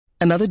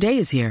Another day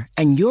is here,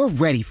 and you're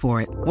ready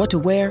for it. What to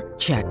wear?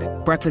 Check.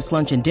 Breakfast,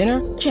 lunch, and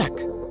dinner? Check.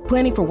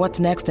 Planning for what's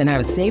next and how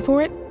to save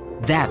for it?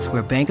 That's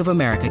where Bank of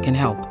America can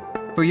help.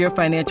 For your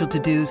financial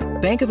to-dos,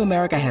 Bank of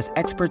America has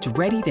experts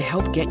ready to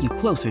help get you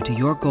closer to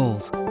your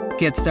goals.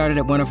 Get started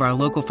at one of our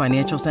local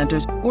financial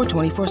centers or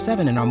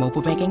 24/7 in our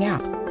mobile banking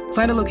app.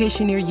 Find a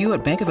location near you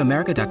at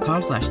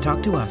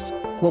bankofamerica.com/talktous.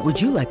 What would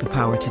you like the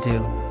power to do?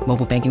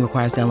 Mobile banking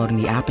requires downloading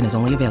the app and is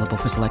only available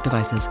for select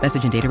devices.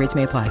 Message and data rates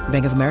may apply.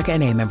 Bank of America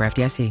N.A., member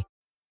FDIC.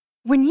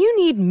 When you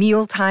need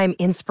mealtime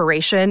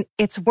inspiration,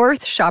 it's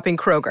worth shopping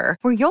Kroger,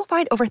 where you'll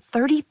find over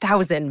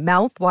 30,000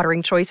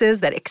 mouth-watering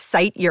choices that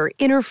excite your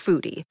inner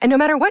foodie. And no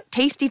matter what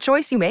tasty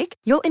choice you make,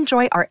 you'll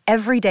enjoy our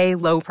everyday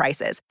low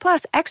prices,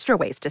 plus extra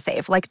ways to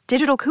save, like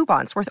digital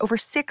coupons worth over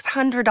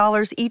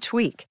 $600 each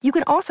week. You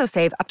can also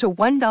save up to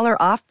 $1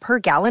 off per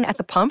gallon at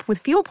the pump with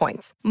fuel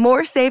points.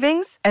 More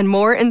savings and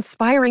more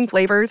inspiring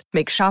flavors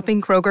make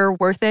shopping Kroger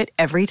worth it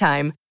every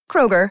time.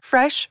 Kroger,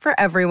 fresh for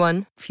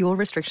everyone. Fuel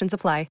restrictions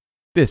apply.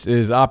 This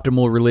is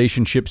Optimal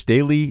Relationships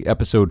Daily,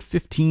 episode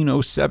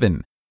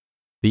 1507,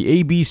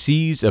 The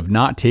ABCs of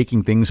Not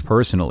Taking Things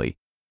Personally,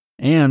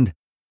 and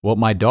What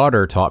My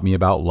Daughter Taught Me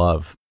About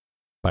Love,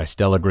 by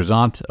Stella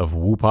Grisant of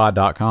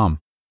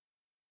Whoopah.com.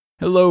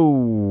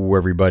 Hello,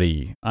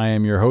 everybody. I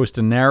am your host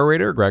and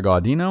narrator, Greg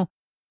Audino,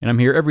 and I'm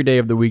here every day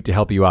of the week to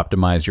help you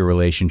optimize your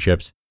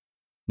relationships.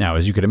 Now,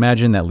 as you could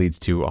imagine, that leads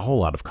to a whole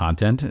lot of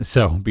content,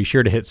 so be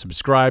sure to hit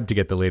subscribe to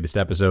get the latest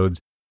episodes.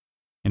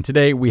 And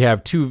today we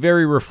have two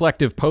very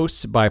reflective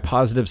posts by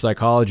positive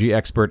psychology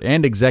expert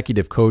and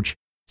executive coach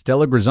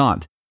Stella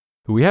Grisant,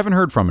 who we haven't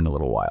heard from in a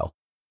little while.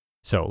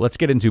 So let's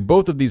get into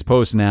both of these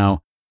posts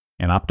now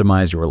and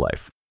optimize your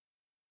life.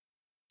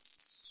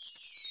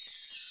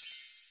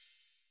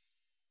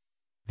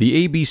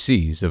 The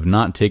ABCs of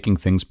Not Taking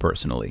Things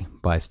Personally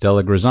by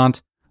Stella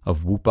Grisant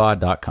of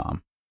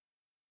Whoopah.com.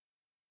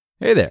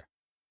 Hey there.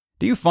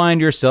 Do you find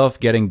yourself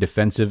getting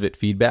defensive at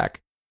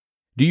feedback?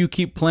 Do you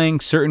keep playing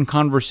certain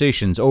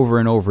conversations over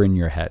and over in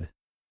your head?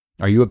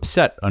 Are you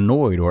upset,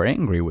 annoyed, or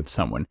angry with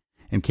someone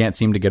and can't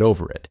seem to get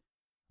over it?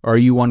 Are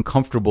you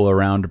uncomfortable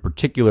around a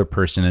particular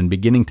person and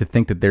beginning to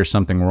think that there's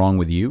something wrong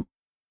with you?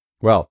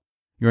 Well,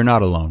 you're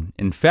not alone.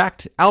 In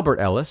fact,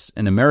 Albert Ellis,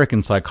 an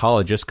American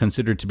psychologist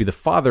considered to be the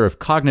father of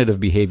cognitive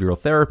behavioral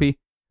therapy,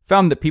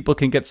 found that people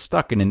can get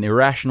stuck in an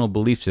irrational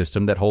belief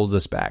system that holds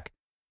us back.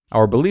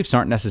 Our beliefs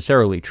aren't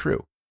necessarily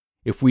true.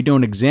 If we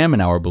don't examine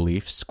our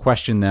beliefs,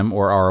 question them,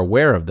 or are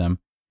aware of them,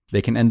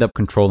 they can end up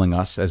controlling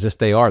us as if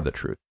they are the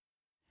truth.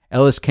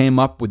 Ellis came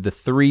up with the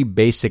 3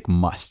 basic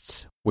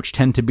musts, which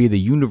tend to be the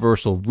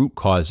universal root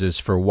causes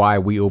for why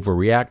we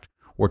overreact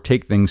or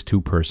take things too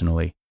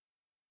personally.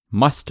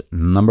 Must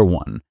number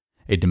 1,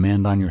 a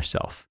demand on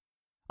yourself.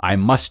 I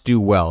must do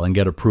well and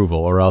get approval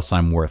or else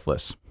I'm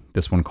worthless.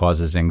 This one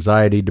causes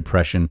anxiety,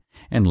 depression,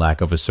 and lack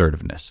of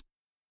assertiveness.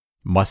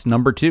 Must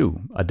number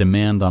 2, a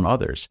demand on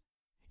others.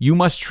 You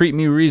must treat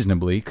me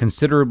reasonably,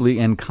 considerably,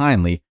 and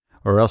kindly,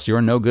 or else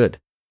you're no good.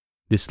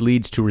 This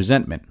leads to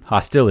resentment,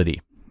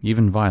 hostility,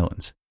 even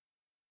violence.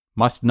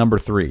 Must number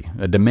 3,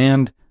 a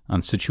demand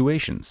on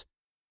situations.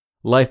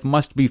 Life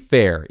must be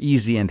fair,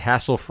 easy, and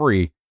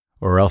hassle-free,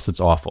 or else it's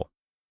awful.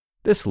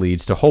 This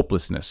leads to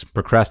hopelessness,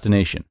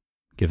 procrastination,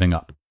 giving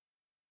up.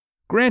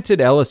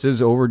 Granted, Ellis is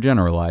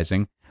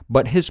overgeneralizing,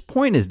 but his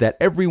point is that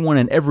everyone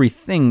and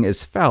everything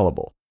is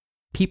fallible,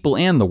 people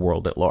and the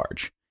world at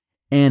large.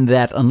 And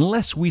that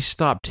unless we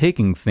stop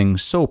taking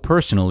things so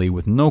personally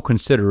with no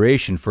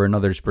consideration for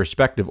another's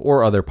perspective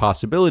or other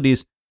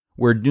possibilities,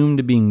 we're doomed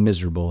to being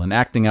miserable and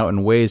acting out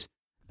in ways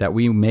that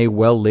we may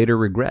well later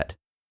regret.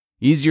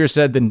 Easier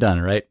said than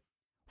done, right?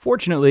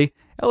 Fortunately,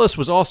 Ellis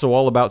was also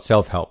all about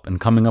self-help and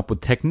coming up with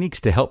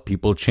techniques to help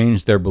people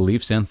change their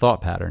beliefs and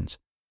thought patterns.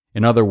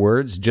 In other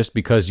words, just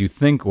because you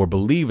think or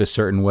believe a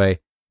certain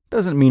way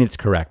doesn't mean it's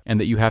correct and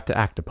that you have to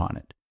act upon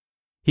it.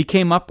 He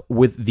came up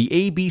with the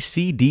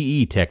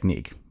ABCDE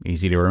technique,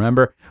 easy to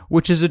remember,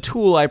 which is a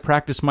tool I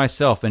practice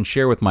myself and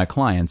share with my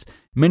clients,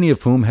 many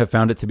of whom have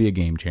found it to be a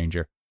game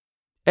changer.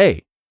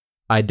 A.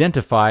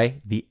 Identify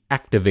the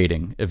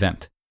activating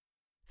event.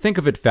 Think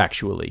of it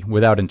factually,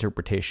 without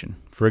interpretation.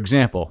 For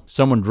example,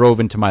 someone drove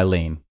into my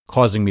lane,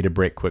 causing me to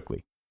brake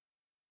quickly.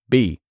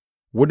 B.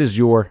 What is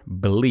your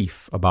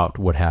belief about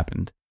what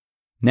happened?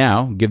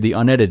 Now, give the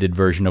unedited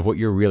version of what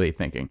you're really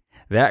thinking.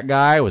 That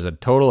guy was a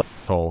total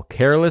asshole,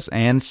 careless,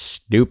 and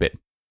stupid.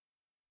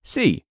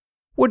 C.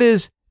 What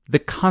is the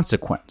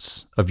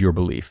consequence of your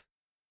belief?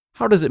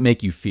 How does it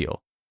make you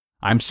feel?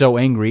 I'm so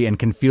angry and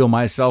can feel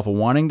myself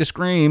wanting to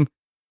scream.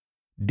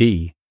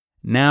 D.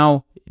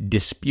 Now,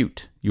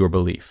 dispute your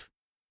belief.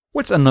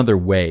 What's another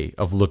way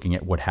of looking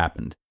at what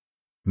happened?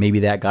 Maybe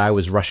that guy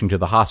was rushing to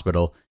the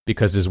hospital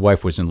because his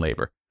wife was in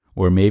labor,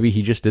 or maybe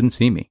he just didn't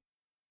see me.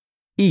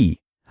 E.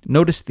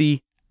 Notice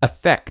the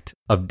effect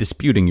of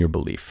disputing your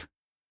belief.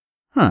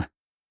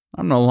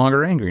 I'm no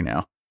longer angry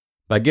now.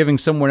 By giving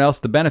someone else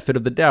the benefit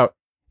of the doubt,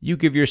 you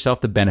give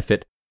yourself the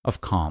benefit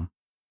of calm.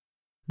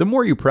 The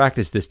more you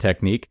practice this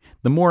technique,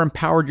 the more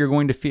empowered you're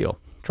going to feel.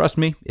 Trust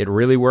me, it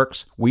really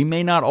works. We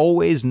may not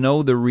always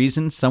know the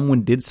reason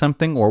someone did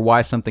something or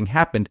why something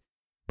happened,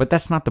 but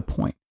that's not the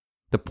point.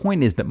 The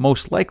point is that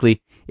most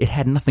likely it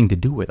had nothing to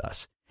do with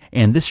us.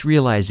 And this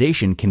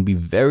realization can be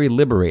very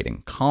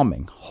liberating,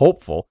 calming,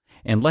 hopeful,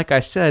 and like I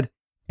said,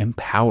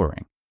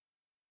 empowering.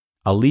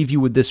 I'll leave you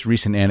with this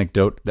recent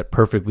anecdote that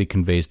perfectly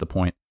conveys the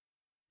point.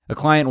 A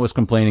client was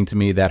complaining to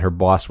me that her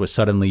boss was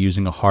suddenly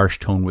using a harsh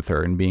tone with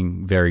her and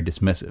being very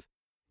dismissive.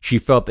 She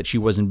felt that she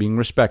wasn't being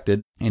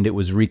respected, and it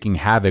was wreaking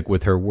havoc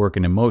with her work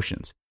and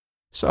emotions.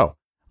 So,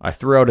 I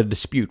threw out a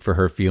dispute for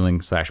her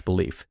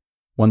feeling/belief,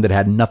 one that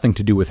had nothing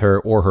to do with her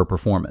or her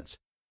performance.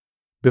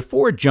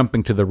 Before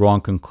jumping to the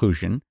wrong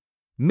conclusion,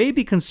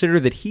 maybe consider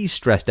that he's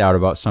stressed out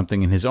about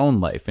something in his own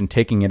life and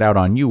taking it out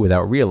on you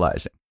without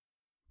realizing.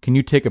 Can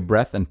you take a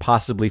breath and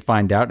possibly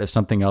find out if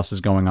something else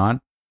is going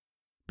on?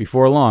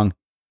 Before long,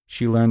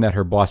 she learned that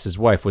her boss's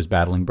wife was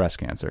battling breast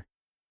cancer.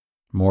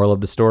 Moral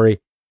of the story,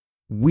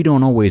 we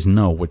don't always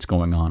know what's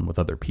going on with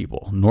other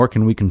people, nor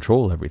can we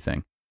control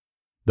everything.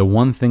 The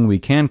one thing we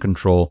can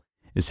control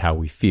is how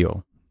we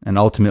feel, and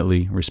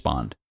ultimately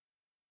respond.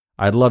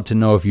 I'd love to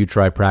know if you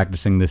try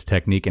practicing this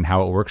technique and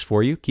how it works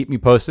for you. Keep me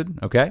posted,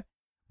 okay?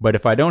 But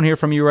if I don't hear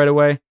from you right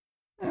away,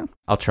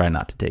 I'll try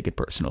not to take it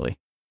personally.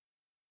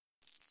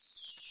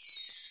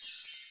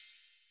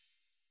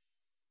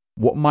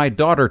 What My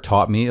Daughter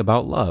Taught Me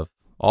About Love,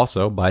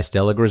 also by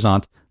Stella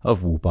Grisant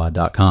of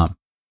Whoopah.com.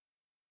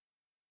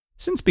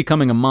 Since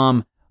becoming a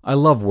mom, I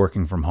love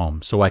working from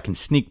home so I can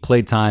sneak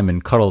playtime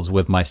and cuddles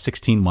with my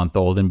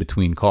 16-month-old in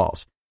between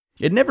calls.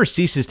 It never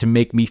ceases to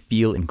make me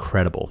feel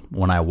incredible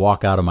when I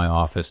walk out of my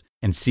office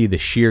and see the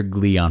sheer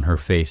glee on her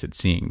face at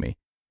seeing me.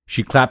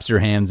 She claps her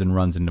hands and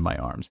runs into my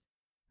arms.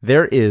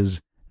 There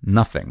is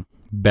nothing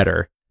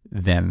better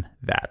than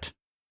that.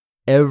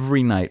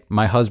 Every night,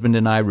 my husband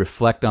and I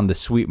reflect on the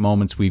sweet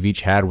moments we've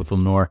each had with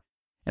Lenore,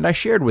 and I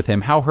shared with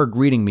him how her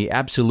greeting me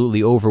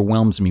absolutely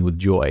overwhelms me with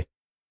joy.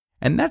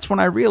 And that's when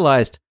I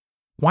realized,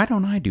 why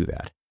don't I do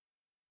that?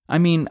 I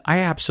mean, I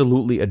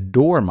absolutely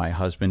adore my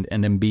husband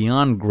and am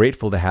beyond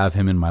grateful to have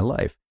him in my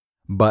life.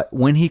 But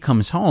when he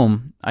comes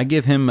home, I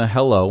give him a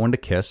hello and a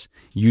kiss,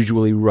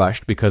 usually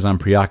rushed because I'm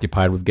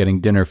preoccupied with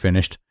getting dinner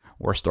finished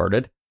or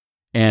started,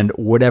 and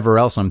whatever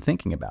else I'm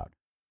thinking about.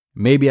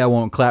 Maybe I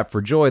won't clap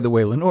for joy the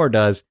way Lenore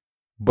does,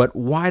 but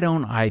why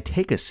don't I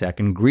take a sec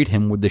and greet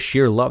him with the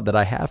sheer love that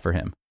I have for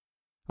him?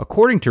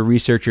 According to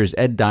researchers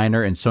Ed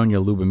Diner and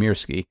Sonia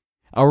Lubomirsky,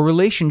 our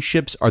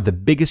relationships are the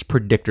biggest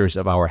predictors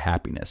of our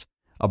happiness,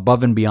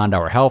 above and beyond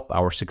our health,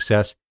 our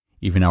success,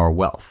 even our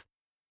wealth.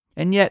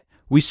 And yet,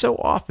 we so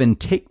often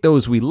take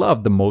those we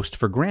love the most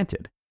for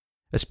granted,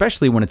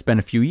 especially when it's been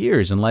a few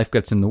years and life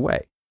gets in the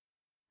way.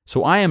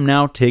 So I am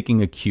now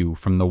taking a cue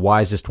from the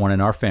wisest one in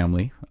our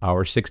family,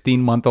 our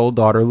 16-month-old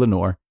daughter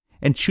Lenore,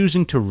 and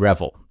choosing to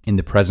revel in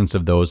the presence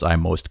of those I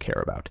most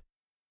care about.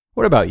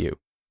 What about you?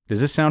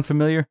 Does this sound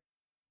familiar?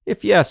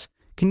 If yes,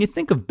 can you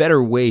think of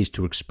better ways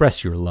to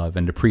express your love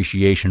and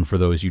appreciation for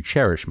those you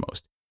cherish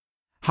most?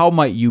 How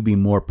might you be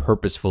more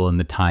purposeful in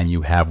the time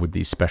you have with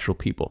these special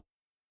people?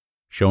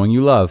 Showing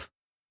you love,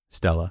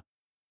 Stella.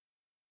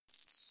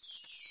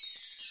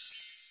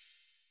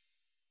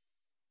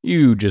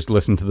 You just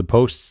listened to the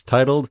posts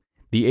titled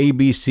The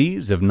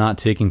ABCs of Not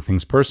Taking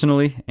Things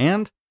Personally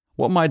and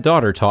What My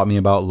Daughter Taught Me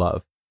About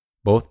Love,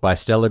 both by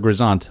Stella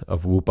Grisant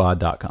of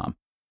Whoopah.com.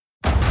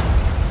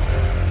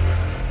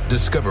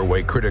 Discover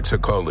why critics are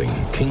calling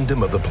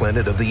Kingdom of the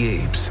Planet of the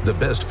Apes the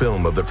best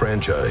film of the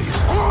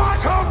franchise.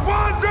 What a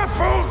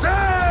wonderful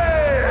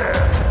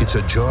day! It's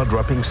a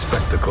jaw-dropping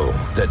spectacle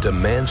that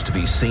demands to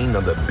be seen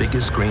on the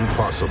biggest screen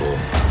possible.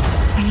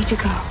 I need to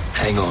go.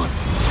 Hang on.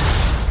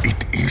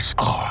 It is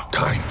our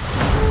time.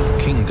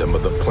 Kingdom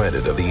of the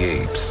Planet of the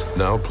Apes.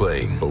 Now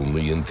playing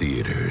only in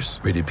theaters.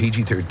 Rated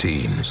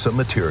PG-13. Some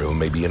material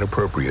may be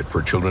inappropriate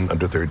for children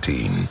under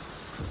 13.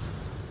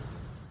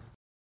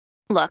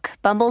 Look,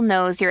 Bumble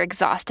knows you're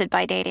exhausted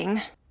by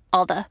dating.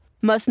 All the,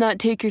 must not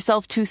take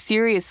yourself too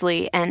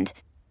seriously, and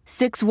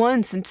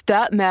 6'1" since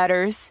that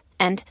matters.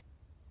 And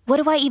what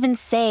do I even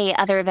say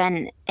other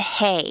than,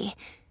 hey?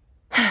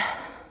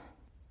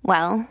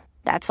 Well,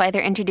 that's why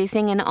they're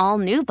introducing an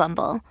all-new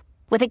Bumble.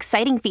 With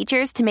exciting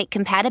features to make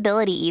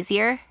compatibility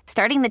easier,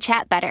 starting the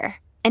chat better,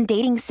 and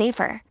dating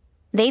safer.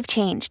 They've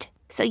changed,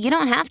 so you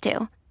don't have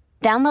to.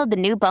 Download the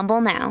new Bumble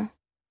now.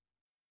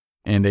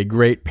 And a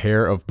great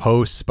pair of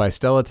posts by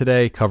Stella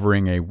today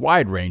covering a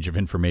wide range of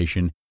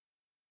information.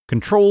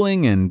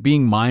 Controlling and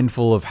being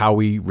mindful of how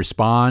we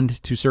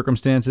respond to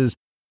circumstances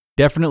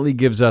definitely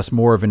gives us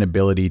more of an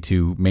ability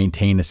to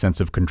maintain a sense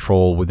of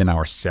control within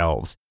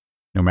ourselves,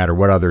 no matter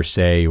what others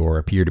say or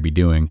appear to be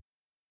doing.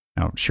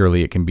 Now,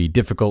 surely it can be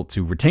difficult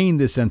to retain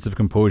this sense of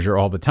composure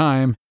all the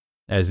time,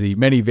 as the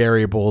many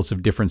variables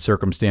of different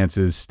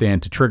circumstances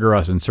stand to trigger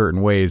us in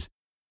certain ways,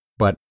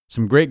 but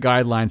some great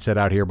guidelines set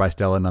out here by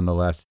Stella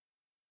nonetheless.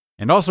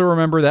 And also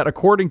remember that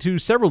according to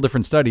several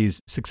different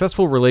studies,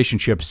 successful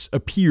relationships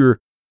appear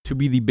to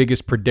be the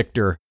biggest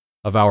predictor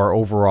of our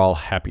overall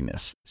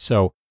happiness.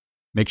 So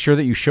make sure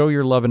that you show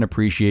your love and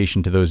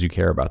appreciation to those you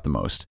care about the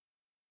most.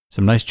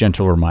 Some nice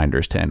gentle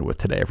reminders to end with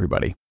today,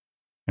 everybody.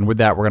 And with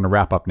that, we're going to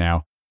wrap up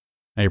now.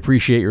 I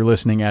appreciate your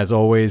listening as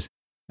always,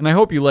 and I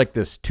hope you like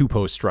this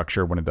 2-post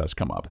structure when it does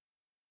come up.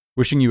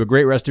 Wishing you a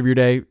great rest of your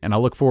day, and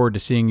I'll look forward to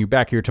seeing you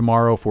back here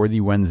tomorrow for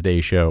the Wednesday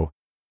show,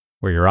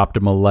 where your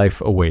optimal life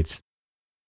awaits.